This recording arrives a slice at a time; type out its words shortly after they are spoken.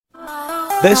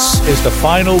This is the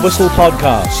Final Whistle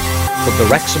podcast from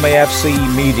the Wrexham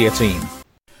AFC media team.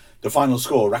 The final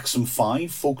score, Wrexham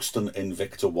 5, Folkestone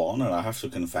Invicta 1, and I have to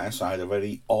confess I had a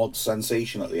very odd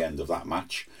sensation at the end of that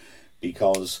match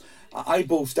because I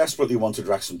both desperately wanted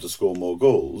Wrexham to score more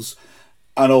goals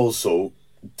and also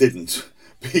didn't,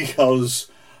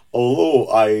 because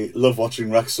although I love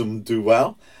watching Wrexham do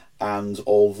well, and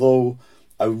although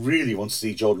I really want to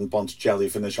see Jordan Ponticelli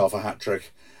finish off a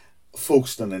hat-trick,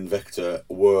 Folkestone Invicta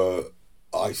were,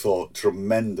 I thought,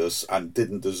 tremendous and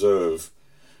didn't deserve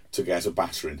to get a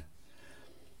battering.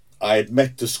 I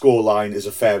admit the scoreline is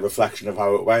a fair reflection of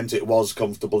how it went. It was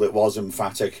comfortable, it was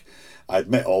emphatic. I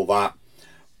admit all that.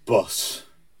 But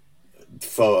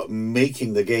for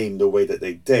making the game the way that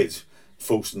they did,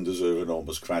 Folkestone deserve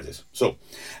enormous credit. So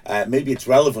maybe it's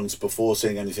relevant, before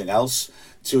saying anything else,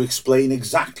 to explain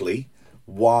exactly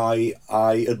why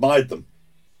I admired them.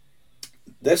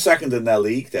 They're second in their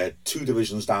league. They're 2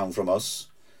 divisions down from us.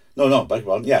 Beg your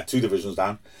pardon. Yeah, 2 divisions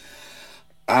down.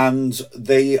 And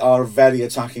they are a very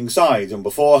attacking side. And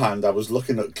beforehand, I was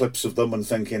looking at clips of them and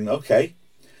thinking, okay,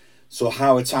 so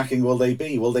how attacking will they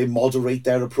be? Will they moderate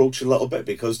their approach a little bit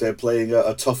because they're playing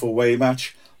a tough away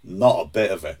match? Not a bit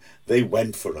of it. They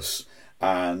went for us.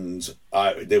 And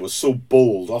they were so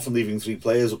bold, often leaving 3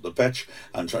 players up the pitch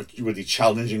and really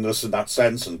challenging us in that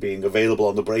sense and being available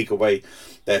on the breakaway.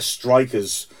 Their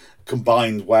strikers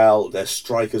combined well. Their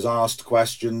strikers asked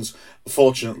questions.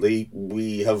 Fortunately,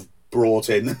 we have brought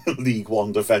in League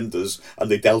One defenders and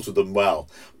they dealt with them well.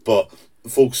 But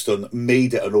Folkestone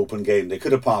made it an open game. They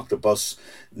could have parked the bus.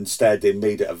 Instead, they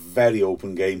made it a very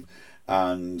open game,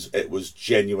 and it was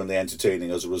genuinely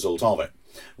entertaining as a result of it.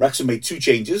 Wrexham made 2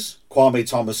 changes. Kwame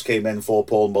Thomas came in for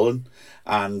Paul Mullen,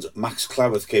 and Max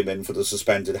Cleworth came in for the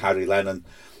suspended Harry Lennon.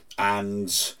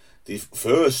 And the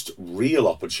first real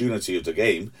opportunity of the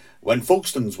game went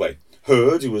Folkestone's way.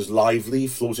 Hurd, who was lively,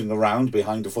 floating around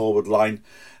behind the forward line,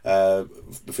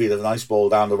 feed a nice ball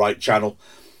down the right channel.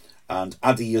 And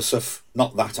Adi Yusuf,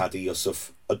 not that Adi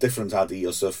Yusuf, a different Adi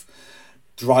Yusuf,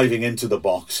 driving into the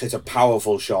box, hit a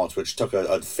powerful shot which took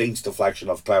a faint deflection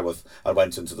off Cleworth and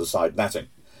went into the side netting.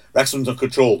 Wrexham's in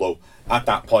control though at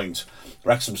that point.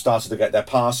 Wrexham started to get their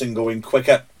passing going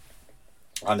quicker,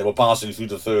 and they were passing through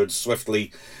the third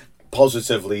swiftly,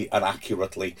 positively and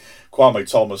accurately. Kwame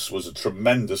Thomas was a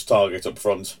tremendous target up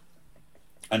front,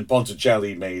 and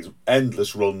Ponticelli made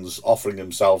endless runs, offering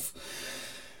himself.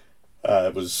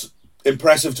 It was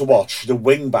impressive to watch. The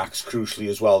wing backs, crucially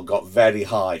as well, got very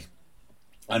high.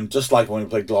 And just like when we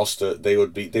played Gloucester, they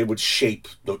would shape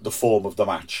the form of the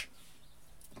match.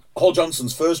 Hall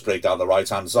Johnson's first break down the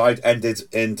right-hand side ended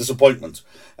in disappointment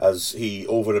as he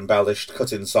over-embellished,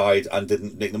 cut inside and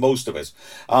didn't make the most of it.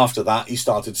 After that, he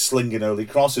started slinging early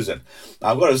crosses in.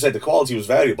 Now, I've got to say, the quality was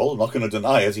variable. I'm not going to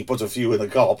deny it. He put a few in the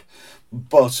cop.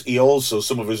 But he also,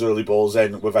 some of his early balls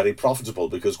in were very profitable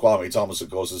because Kwame Thomas, of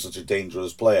course, is such a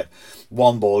dangerous player.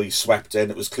 One ball he swept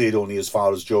in. It was cleared only as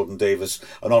far as Jordan Davis.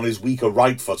 And on his weaker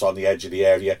right foot on the edge of the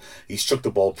area, he struck the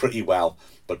ball pretty well,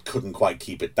 but couldn't quite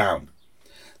keep it down.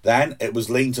 Then it was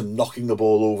Lainton knocking the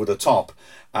ball over the top,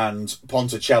 and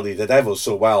Ponticelli did ever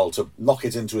so well to knock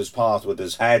it into his path with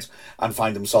his head and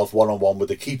find himself one-on-one with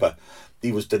the keeper.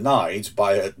 He was denied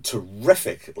by a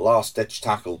terrific last-ditch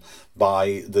tackle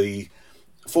by the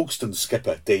Folkestone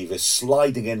skipper, Davis,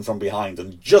 sliding in from behind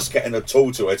and just getting a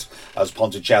toe to it as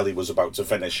Ponticelli was about to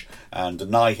finish and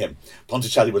deny him.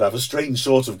 Ponticelli would have a strange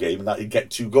sort of game in that he'd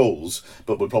get 2 goals,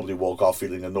 but would probably walk off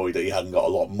feeling annoyed that he hadn't got a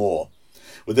lot more.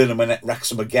 Within a minute,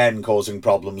 Wrexham again causing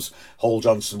problems. Hall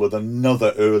Johnson with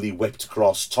another early whipped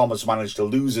cross. Thomas managed to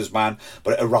lose his man,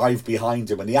 but it arrived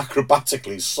behind him, and he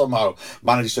acrobatically somehow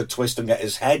managed to twist and get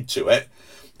his head to it,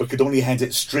 but could only head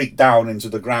it straight down into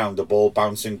the ground, the ball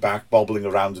bouncing back, bobbling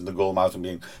around in the goalmouth and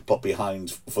being put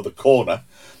behind for the corner.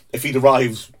 If he'd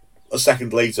arrived a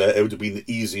second later, it would have been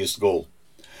the easiest goal.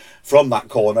 From that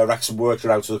corner, Wrexham worked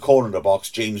it out to the corner of the box.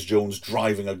 James Jones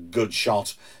driving a good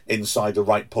shot inside the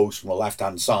right post from the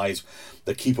left-hand side.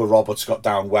 The keeper, Roberts, got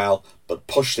down well, but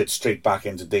pushed it straight back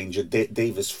into danger.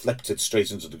 Davis flipped it straight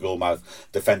into the goalmouth.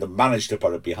 Defender managed to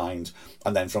put it behind.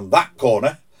 And then from that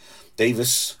corner,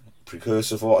 Davis,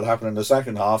 precursor for what had happened in the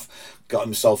second half, got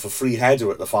himself a free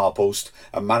header at the far post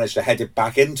and managed to head it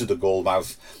back into the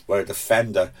goalmouth, where a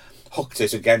defender hooked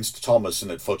it against Thomas, and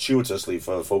it fortuitously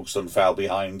for Folkestone fell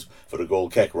behind for a goal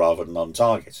kick rather than on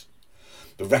target.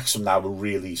 But Wrexham now were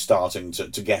really starting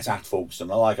to get at Folkestone,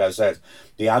 and like I said,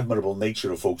 the admirable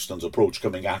nature of Folkestone's approach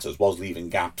coming at us was leaving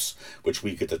gaps which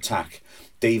we could attack.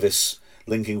 Davis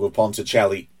linking with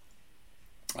Ponticelli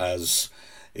as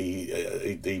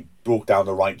he broke down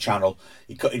the right channel.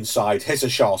 He cut inside, hit a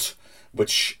shot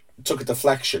which took a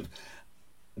deflection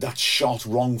that shot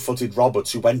wrong-footed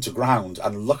Roberts, who went to ground,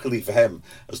 and luckily for him,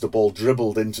 as the ball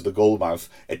dribbled into the goal mouth,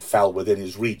 it fell within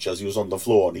his reach as he was on the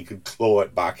floor, and he could claw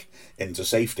it back into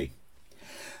safety.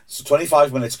 So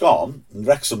 25 minutes gone, and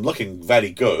Wrexham looking very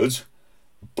good,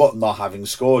 but not having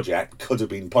scored yet, could have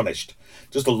been punished.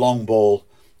 Just a long ball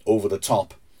over the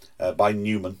top by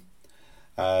Newman.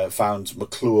 Found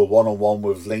McClure one-on-one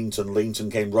with Leighton.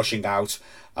 Leighton came rushing out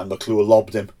and McClure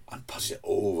lobbed him and put it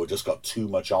over. Just got too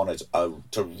much on it. A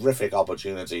terrific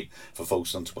opportunity for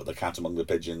Folkestone to put the cat among the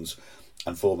pigeons.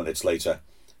 And 4 minutes later,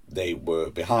 they were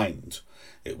behind.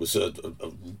 It was a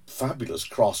fabulous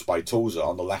cross by Tozer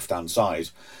on the left-hand side,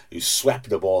 who swept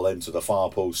the ball into the far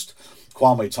post.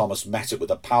 Kwame Thomas met it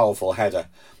with a powerful header,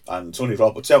 and Tim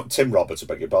Roberts, I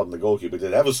beg your pardon, the goalkeeper,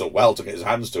 did ever so well to get his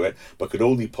hands to it, but could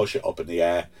only push it up in the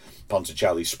air.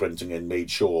 Ponticelli sprinting in, made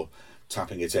sure,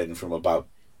 tapping it in from about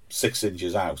 6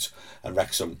 inches out, and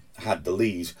Wrexham had the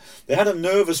lead. They had a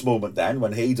nervous moment then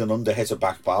when Hayden underhit a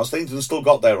back pass. Leighton still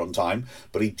got there on time,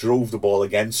 but he drove the ball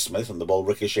against Smith and the ball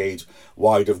ricocheted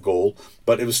wide of goal.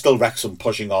 But it was still Wrexham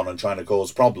pushing on and trying to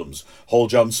cause problems. Hall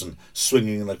Johnson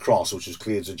swinging an across, which was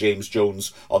cleared to James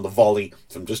Jones on the volley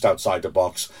from just outside the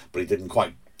box, but he didn't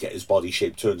quite get his body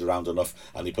shape turned around enough,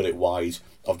 and he put it wide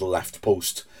of the left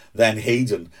post. Then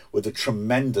Hayden, with a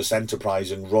tremendous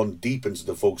enterprising run deep into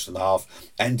the Folkestone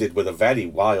half, ended with a very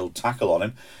wild tackle on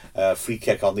him. Free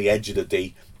kick on the edge of the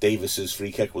D. Davis's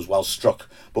free kick was well struck,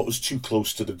 but was too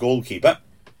close to the goalkeeper.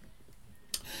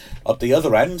 At the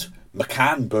other end,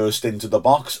 McCann burst into the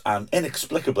box, and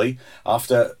inexplicably,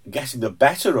 after getting the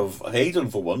better of Hayden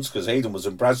for once, because Hayden was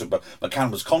impressive, but McCann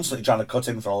was constantly trying to cut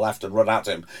in from the left and run at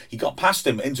him, he got past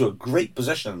him into a great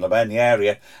position in the Benny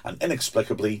area and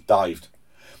inexplicably dived.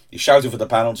 He shouted for the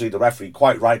penalty. The referee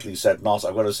quite rightly said not.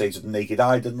 I've got to say, to the naked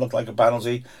eye, it didn't look like a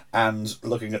penalty. And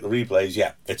looking at the replays,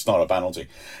 yeah, it's not a penalty.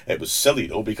 It was silly,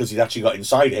 though, because he'd actually got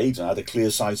inside Hayden and had a clear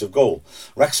sight of goal.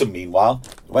 Wrexham, meanwhile,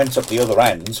 went up the other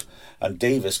end, and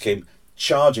Davis came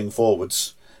charging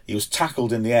forwards. He was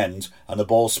tackled in the end, and the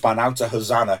ball span out to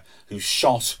Hosanna, whose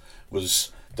shot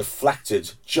was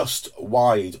deflected just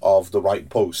wide of the right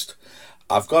post.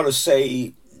 I've got to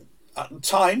say, at the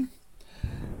time,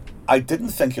 I didn't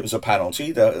think it was a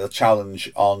penalty, the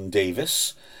challenge on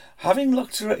Davis. Having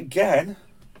looked at it again,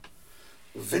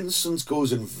 Vincent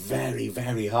goes in very,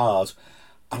 very hard,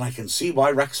 and I can see why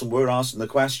Wrexham were asking the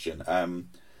question.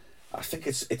 I think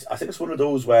it's one of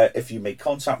those where if you make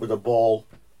contact with the ball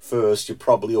first, you're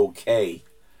probably okay.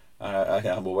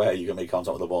 I'm aware you can make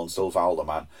contact with the ball and still foul the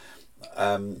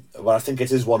man. But I think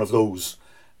it is one of those,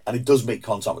 and it does make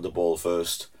contact with the ball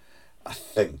first, I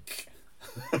think.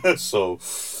 So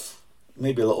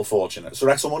maybe a little fortunate. So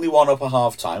Wrexham only won up at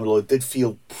half time, although it did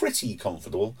feel pretty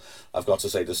comfortable. I've got to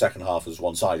say the second half was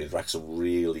one-sided. Wrexham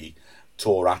really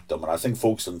tore at them, and I think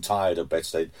Folkestone tired a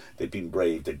bit. They'd been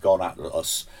brave, they'd gone at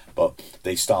us, but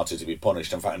they started to be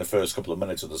punished. In fact, in the first couple of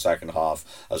minutes of the second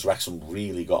half, as Wrexham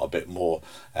really got a bit more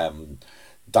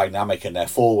dynamic in their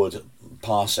forward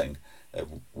passing,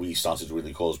 we started to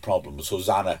really cause problems.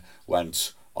 Hosanna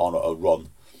went on a run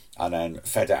and then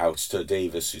fed it out to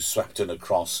Davis, who swept in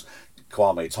across.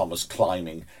 Kwame Thomas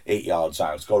climbing 8 yards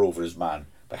out, got over his man,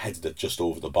 but headed it just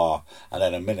over the bar. And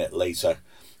then a minute later,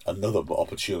 another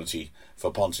opportunity for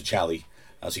Ponticelli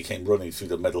as he came running through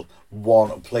the middle.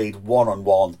 Played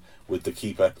one-on-one with the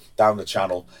keeper down the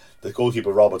channel. The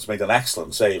goalkeeper, Roberts, made an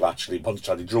excellent save, actually.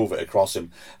 Ponticelli drove it across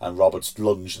him, and Roberts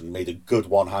lunged and made a good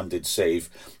one-handed save.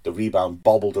 The rebound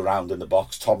bobbled around in the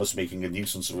box, Thomas making a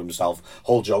nuisance of himself.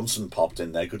 Hall Johnson popped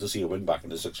in there. Good to see a wing-back in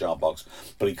the 6-yard box,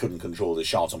 but he couldn't control the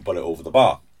shot and put it over the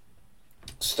bar.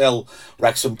 Still,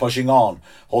 Wrexham pushing on.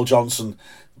 Hall Johnson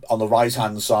on the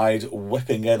right-hand side,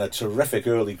 whipping in a terrific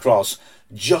early cross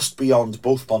just beyond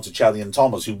both Ponticelli and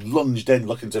Thomas, who lunged in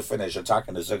looking to finish,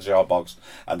 attacking the 6-yard box,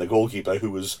 and the goalkeeper,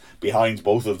 who was behind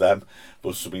both of them,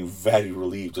 must have been very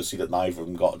relieved to see that neither of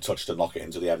them got a touch to knock it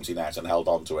into the empty net and held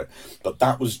on to it. But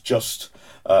that was just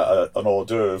an hors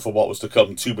d'oeuvre for what was to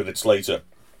come 2 minutes later.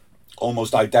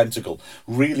 Almost identical.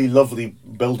 Really lovely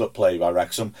build-up play by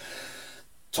Wrexham.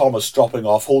 Thomas dropping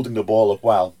off, holding the ball up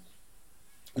well.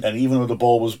 And even though the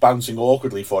ball was bouncing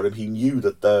awkwardly for him, he knew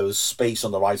that there was space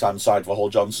on the right-hand side for Hall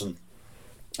Johnson.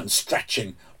 And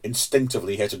stretching,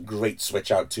 instinctively hit a great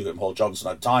switch out to him. Hall Johnson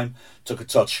had time, took a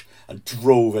touch, and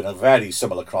drove in a very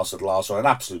similar cross at the last one. An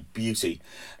absolute beauty.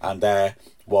 And there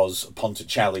was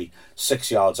Ponticelli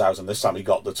 6 yards out, and this time he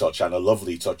got the touch, and a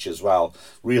lovely touch as well.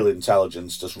 Real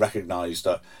intelligence, just recognised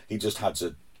that he just had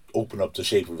to open up the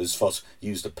shape of his foot,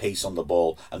 use the pace on the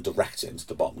ball and direct it into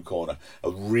the bottom corner.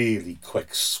 A really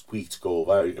quick, sweet goal,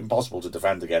 very impossible to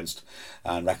defend against.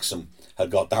 And Wrexham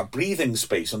had got that breathing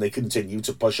space and they continued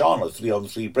to push on. A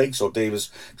 3-on-3 break, so Davis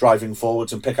driving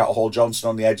forwards and pick out Hall Johnson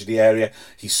on the edge of the area.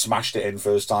 He smashed it in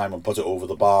first time and put it over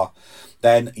the bar.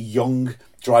 Then Young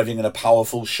driving in a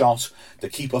powerful shot. The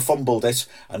keeper fumbled it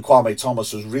and Kwame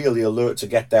Thomas was really alert to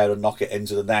get there and knock it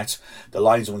into the net. The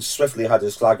linesman swiftly had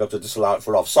his flag up to disallow it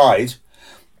for offside.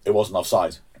 It wasn't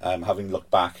offside. Having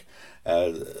looked back,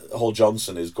 Hall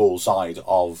Johnson is goal side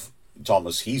of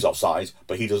Thomas. He's offside,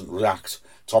 but he doesn't react.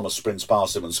 Thomas sprints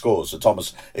past him and scores. So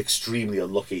Thomas extremely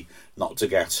unlucky not to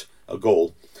get a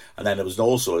goal. And then there was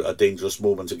also a dangerous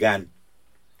moment again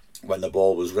when the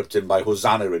ball was ripped in by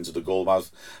Hosanna into the goalmouth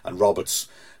and Roberts,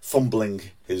 fumbling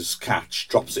his catch,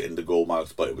 drops it in the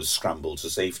goalmouth, but it was scrambled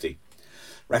to safety.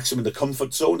 Wrexham in the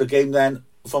comfort zone. The game then,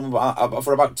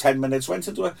 for about 10 minutes, went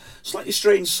into a slightly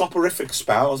strange soporific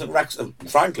spell. I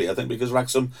think because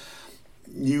Wrexham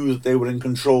knew that they were in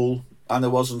control and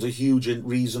there wasn't a huge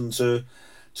reason to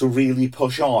really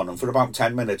push on. And for about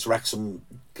 10 minutes, Wrexham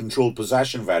controlled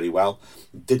possession very well,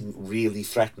 didn't really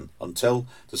threaten until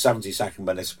the 72nd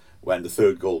minute when the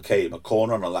third goal came. A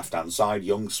corner on the left-hand side.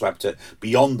 Young swept it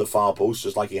beyond the far post,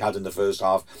 just like he had in the first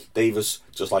half. Davis,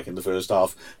 just like in the first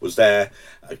half, was there,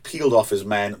 peeled off his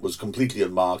men, was completely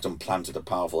unmarked and planted a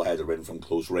powerful header in from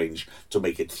close range to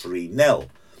make it 3-0.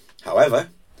 However,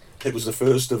 it was the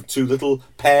first of two little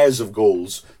pairs of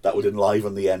goals that would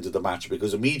enliven the end of the match,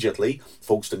 because immediately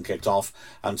Folkestone kicked off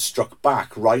and struck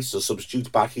back. Rice, the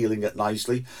substitute, back heeling it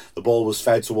nicely. The ball was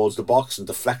fed towards the box and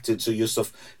deflected to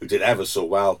Yusuf, who did ever so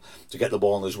well to get the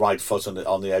ball on his right foot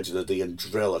on the edge of the D and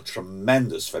drill a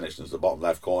tremendous finish into the bottom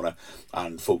left corner.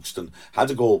 And Folkestone had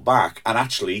a goal back and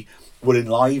actually were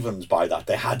enlivened by that.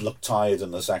 They had looked tired in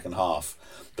the second half,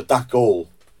 but that goal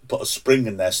put a spring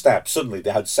in their step. Suddenly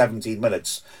they had 17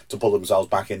 minutes to pull themselves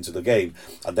back into the game,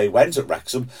 and they went at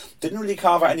Wrexham. Didn't really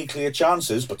carve out any clear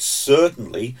chances, but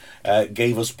certainly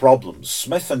gave us problems.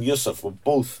 Smith and Yusuf were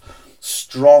both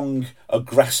strong,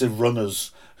 aggressive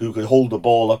runners who could hold the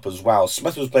ball up as well.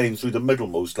 Smith was playing through the middle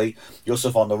mostly,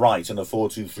 Yusuf on the right in a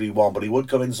 4-2-3-1, but he would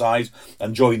come inside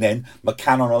and join in.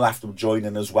 McCann on the left would join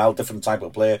in as well, different type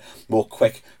of player, more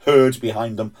quick. Hurd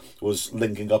behind them was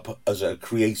linking up as a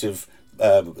creative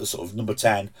sort of number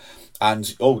 10, and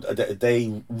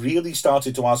they really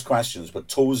started to ask questions, but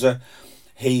Tozer,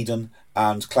 Hayden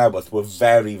and Cleworth were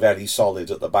very, very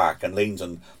solid at the back, and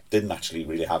Langdon didn't actually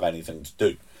really have anything to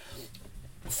do.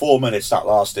 4 minutes that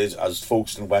lasted as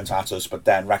Folkestone went at us, but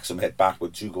then Wrexham hit back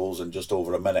with 2 goals in just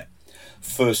over a minute.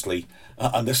 Firstly,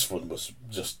 and this one was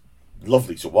just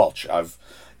lovely to watch,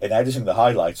 in editing the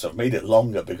highlights I've made it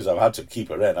longer because I've had to keep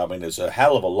it in. I mean, it's a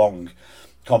hell of a long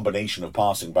combination of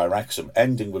passing by Wrexham,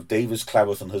 ending with Davis,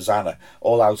 Cleworth and Hosanna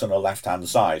all out on the left-hand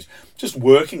side, just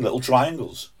working little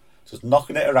triangles, just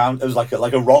knocking it around. It was like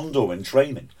a rondo in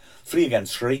training, 3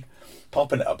 against 3,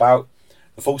 popping it about.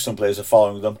 The Folkestone players are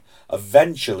following them.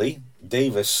 Eventually,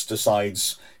 Davis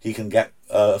decides he can get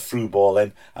a through ball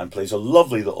in and plays a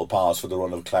lovely little pass for the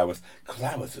run of Cleworth.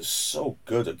 Cleworth is so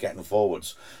good at getting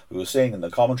forwards. We were saying in the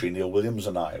commentary, Neil Williams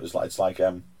and I, it's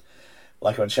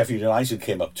like when Sheffield United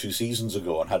came up 2 seasons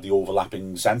ago and had the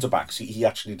overlapping centre-backs. He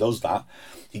actually does that.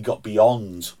 He got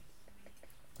beyond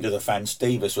the defence.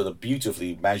 Davis with a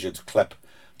beautifully measured clip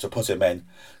to put him in.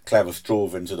 Cleworth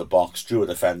drove into the box, drew a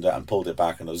defender and pulled it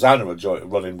back, and Hosanna would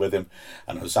running with him,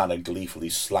 and Hosanna gleefully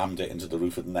slammed it into the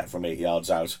roof of the net from 8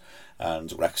 yards out,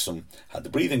 and Wrexham had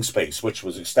the breathing space, which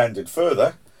was extended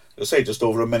further, just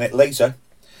over a minute later.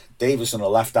 Davis on the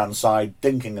left-hand side,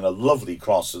 dinking in a lovely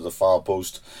cross to the far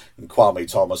post, and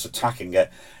Kwame Thomas attacking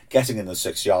it, getting in the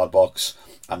 6-yard box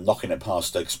and knocking it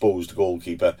past the exposed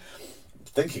goalkeeper. I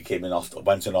think it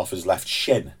went in off his left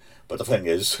shin, but the thing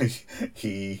is,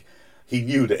 he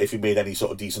knew that if he made any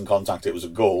sort of decent contact, it was a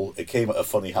goal. It came at a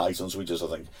funny height, and so he just,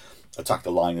 attacked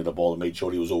the line of the ball and made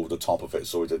sure he was over the top of it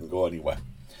so it didn't go anywhere.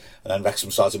 And then Wrexham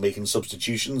started making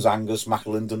substitutions, Angus,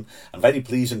 McAlinden, and very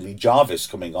pleasingly Jarvis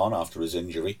coming on after his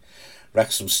injury.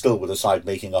 Wrexham still with the side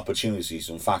making opportunities.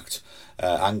 In fact,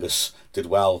 Angus did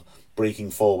well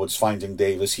breaking forwards, finding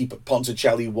Davis. He put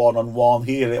Ponticelli 1-on-1.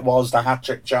 Here it was, the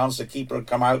hat-trick chance. The keeper had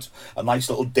come out. A nice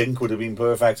little dink would have been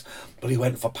perfect, but he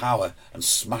went for power and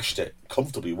smashed it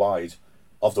comfortably wide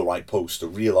of the right post. A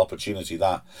real opportunity,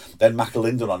 that. Then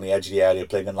McAlinden on the edge of the area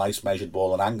playing a nice measured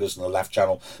ball, and Angus in the left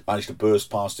channel managed to burst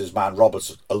past his man.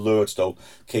 Roberts, alert though,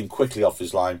 came quickly off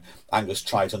his line. Angus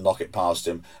tried to knock it past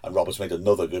him and Roberts made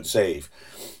another good save.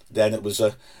 Then it was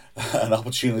an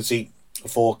opportunity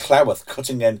for Cleworth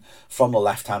cutting in from the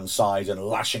left-hand side and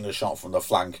lashing a shot from the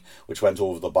flank, which went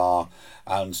over the bar.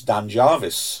 And Dan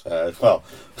Jarvis, had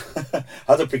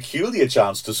a peculiar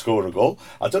chance to score a goal.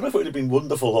 I don't know if it would have been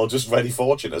wonderful or just very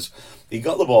fortunate. He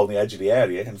got the ball on the edge of the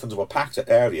area, in front of a packed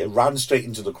area, ran straight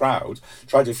into the crowd,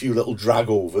 tried a few little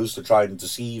drag-overs to try and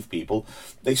deceive people.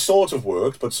 They sort of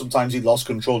worked, but sometimes he lost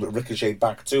control, it ricocheted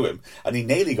back to him, and he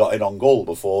nearly got in on goal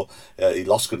before he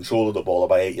lost control of the ball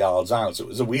about 8 yards out. It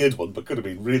was a weird one, but could have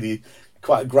been really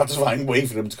quite a gratifying way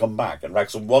for him to come back. And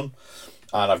Wrexham won.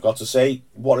 And I've got to say,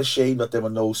 what a shame that there were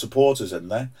no supporters in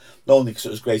there. Not only because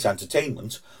it was great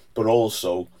entertainment, but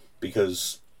also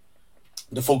because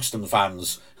the Folkestone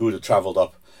fans who would have travelled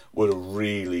up would have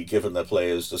really given their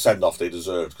players the send-off they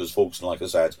deserved, because Folkestone, like I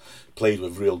said, played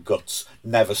with real guts,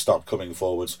 never stopped coming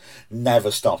forwards,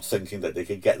 never stopped thinking that they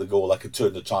could get the goal, that could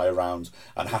turn the tie around,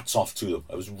 and hats off to them.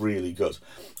 It was really good.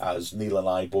 As Neil and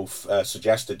I both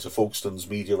suggested to Folkestone's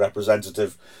media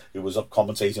representative, who was up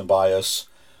commentating by us,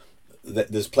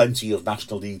 there's plenty of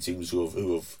National League teams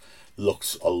who have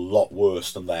looked a lot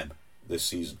worse than them this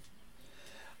season.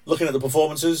 Looking at the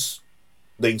performances,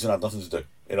 Leighton had nothing to do.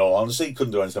 In all honesty,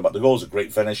 couldn't do anything about the goals. A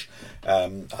great finish.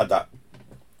 Had that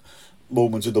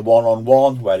moment in the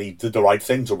one-on-one where he did the right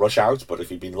thing to rush out, but if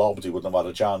he'd been lobbed, he wouldn't have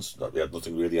had a chance. He had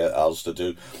nothing really else to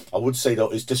do. I would say, though,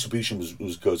 his distribution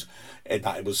was good, in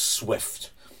that it was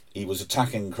swift. He was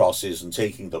attacking crosses and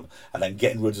taking them and then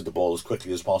getting rid of the ball as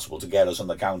quickly as possible to get us on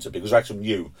the counter, because Wrexham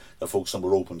knew that Folkestone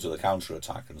were open to the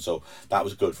counter-attack, and so that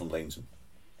was good from Leighton.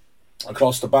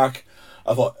 Across the back,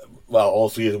 I thought, all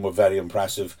three of them were very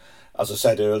impressive. As I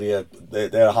said earlier,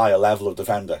 they're a higher level of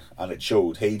defender, and it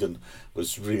showed. Hayden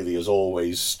was really, as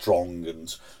always, strong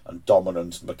and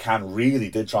dominant. McCann really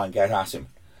did try and get at him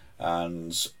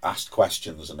and asked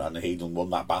questions, and Hayden won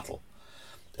that battle.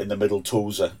 In the middle,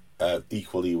 Tozer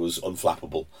equally was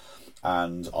unflappable.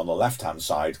 And on the left-hand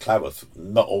side, Cleworth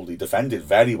not only defended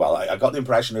very well, I got the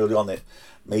impression early on that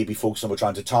maybe Folkestone were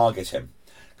trying to target him,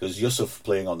 because Yusuf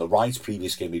playing on the right,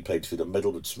 previous game he played through the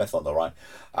middle with Smith on the right,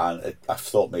 and I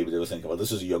thought maybe they were thinking, well,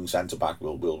 this is a young centre-back,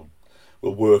 we'll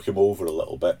work him over a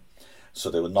little bit. So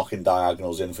they were knocking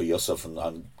diagonals in for Yusuf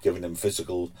and giving him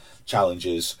physical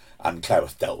challenges, and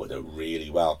Cleworth dealt with it really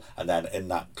well. And then in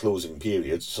that closing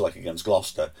period, just like against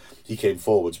Gloucester, he came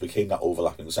forwards, became that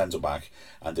overlapping centre-back,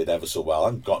 and did ever so well,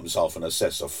 and got himself an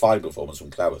assist. A fine performance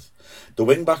from Cleworth. The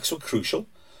wing-backs were crucial.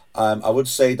 I would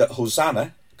say that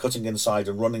Hosanna, cutting inside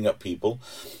and running at people,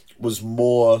 was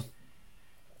more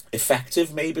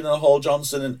effective maybe than Hall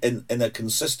Johnson in a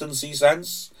consistency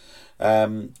sense.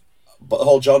 But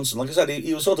Hall Johnson, like I said,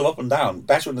 he was sort of up and down,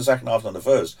 better in the second half than the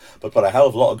first, but put a hell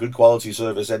of a lot of good quality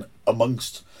service in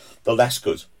amongst the less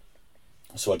good.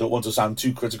 So I don't want to sound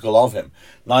too critical of him.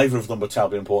 Neither of them were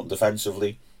terribly important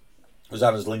defensively.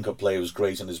 Hosanna's link-up play was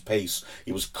great, and his pace,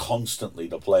 he was constantly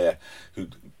the player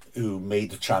who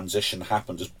made the transition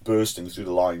happen, just bursting through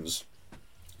the lines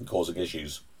and causing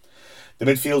issues. The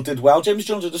midfield did well. James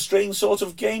Jones had a strange sort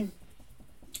of game.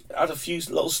 Had a few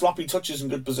little sloppy touches in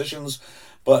good positions,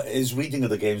 but his reading of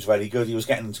the game is very good. He was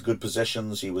getting into good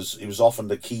positions. He was often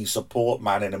the key support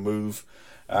man in a move,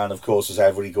 and of course, as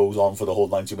ever, he goes on for the whole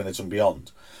 90 minutes and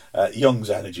beyond. Young's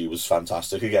energy was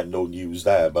fantastic. Again, no news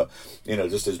there, but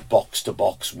just his box to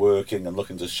box working and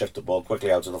looking to shift the ball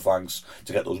quickly out to the flanks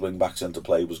to get those wing backs into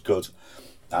play was good.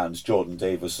 And Jordan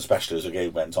Davis, especially as the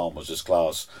game went on, was just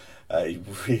class. He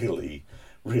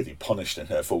really punished in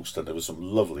her Folkestone. There was some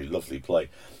lovely play,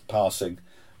 passing.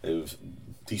 There was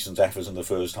decent efforts in the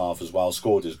first half as well.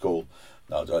 Scored his goal.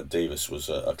 Davis was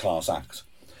a class act.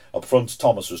 Up front,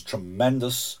 Thomas was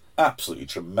tremendous, absolutely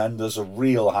tremendous, a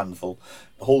real handful,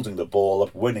 holding the ball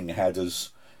up, winning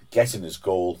headers, getting his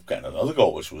goal, getting another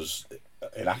goal which was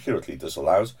inaccurately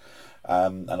disallowed.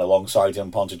 And alongside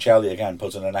him, Ponticelli again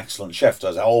put in an excellent shift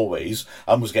as always,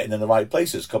 and was getting in the right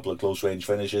places. A couple of close range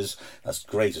finishes, that's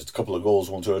great. A couple of goals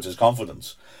won't hurt his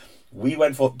confidence. We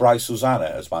went for Bryce Hosanna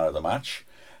as man of the match.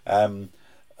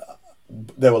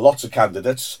 There were lots of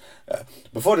candidates.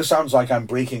 Before it sounds like I'm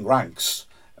breaking ranks,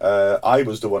 I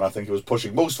was the one I think who was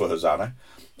pushing most for Hosanna.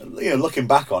 Looking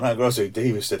back on it, I've got to say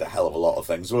Davis did a hell of a lot of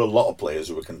things. There were a lot of players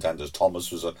who were contenders.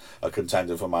 Thomas was a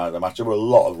contender for man of the match. There were a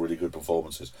lot of really good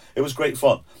performances. It was great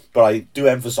fun. But I do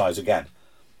emphasise again,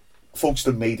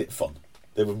 Folkestone made it fun.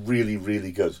 They were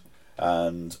really good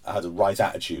and had the right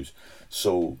attitude.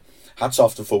 So hats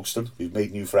off to Folkestone. We've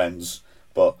made new friends,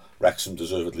 but Wrexham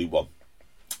deservedly won.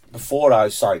 Before I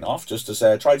sign off, just to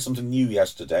say I tried something new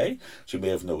yesterday, which you may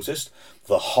have noticed.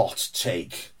 The hot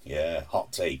take. Yeah,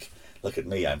 hot take. Look at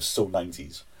me, I'm so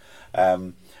 90s.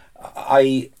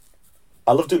 I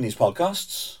love doing these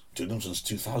podcasts. doing them since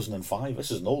 2005.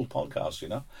 This is an old podcast, you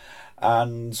know.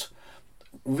 And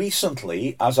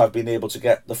recently, as I've been able to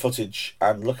get the footage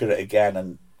and look at it again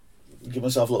and give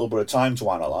myself a little bit of time to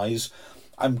analyse,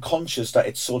 I'm conscious that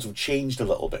it's sort of changed a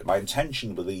little bit. My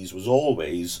intention with these was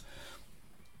always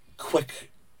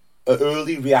quick,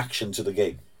 early reaction to the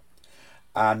game.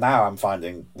 And now I'm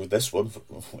finding with this one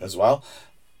as well,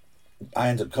 I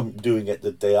end up doing it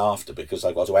the day after because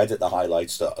I've got to edit the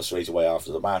highlights straight away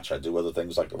after the match. I do other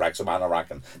things like the Wrexham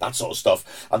Anorak and that sort of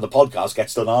stuff. And the podcast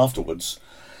gets done afterwards.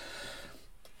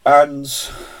 And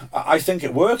I think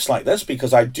it works like this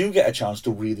because I do get a chance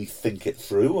to really think it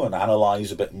through and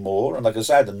analyse a bit more. And like I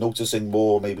said, I'm noticing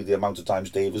more maybe the amount of times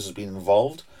Davis has been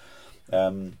involved.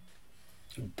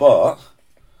 But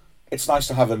it's nice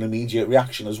to have an immediate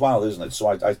reaction as well, isn't it? So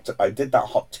I did that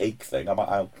hot take thing.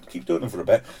 I'll keep doing it for a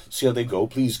bit, see how they go.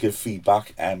 Please give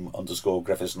feedback,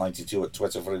 M_Griffiths92 at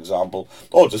Twitter, for example.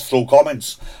 Or just throw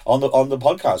comments on the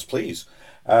podcast, please.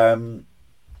 The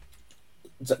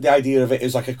idea of it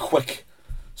is like a quick,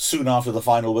 soon after the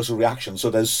final whistle reaction,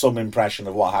 so there's some impression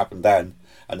of what happened then,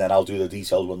 and then I'll do the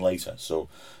detailed one later. So,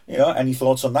 you know, any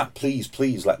thoughts on that, please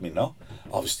let me know.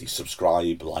 Obviously,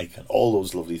 subscribe, like, and all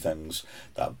those lovely things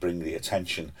that bring the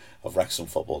attention of Wrexham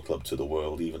Football Club to the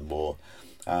world even more.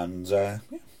 And,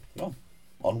 well,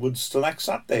 onwards to next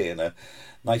Saturday and a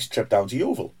nice trip down to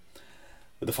Yeovil.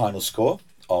 With the final score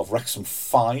of Wrexham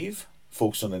 5,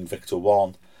 Folkestone Invicta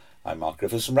 1. I'm Mark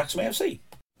Griffiths from Wrexham AFC.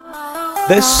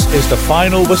 This is the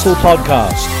Final Whistle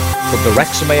podcast from the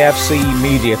Wrexham AFC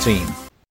media team.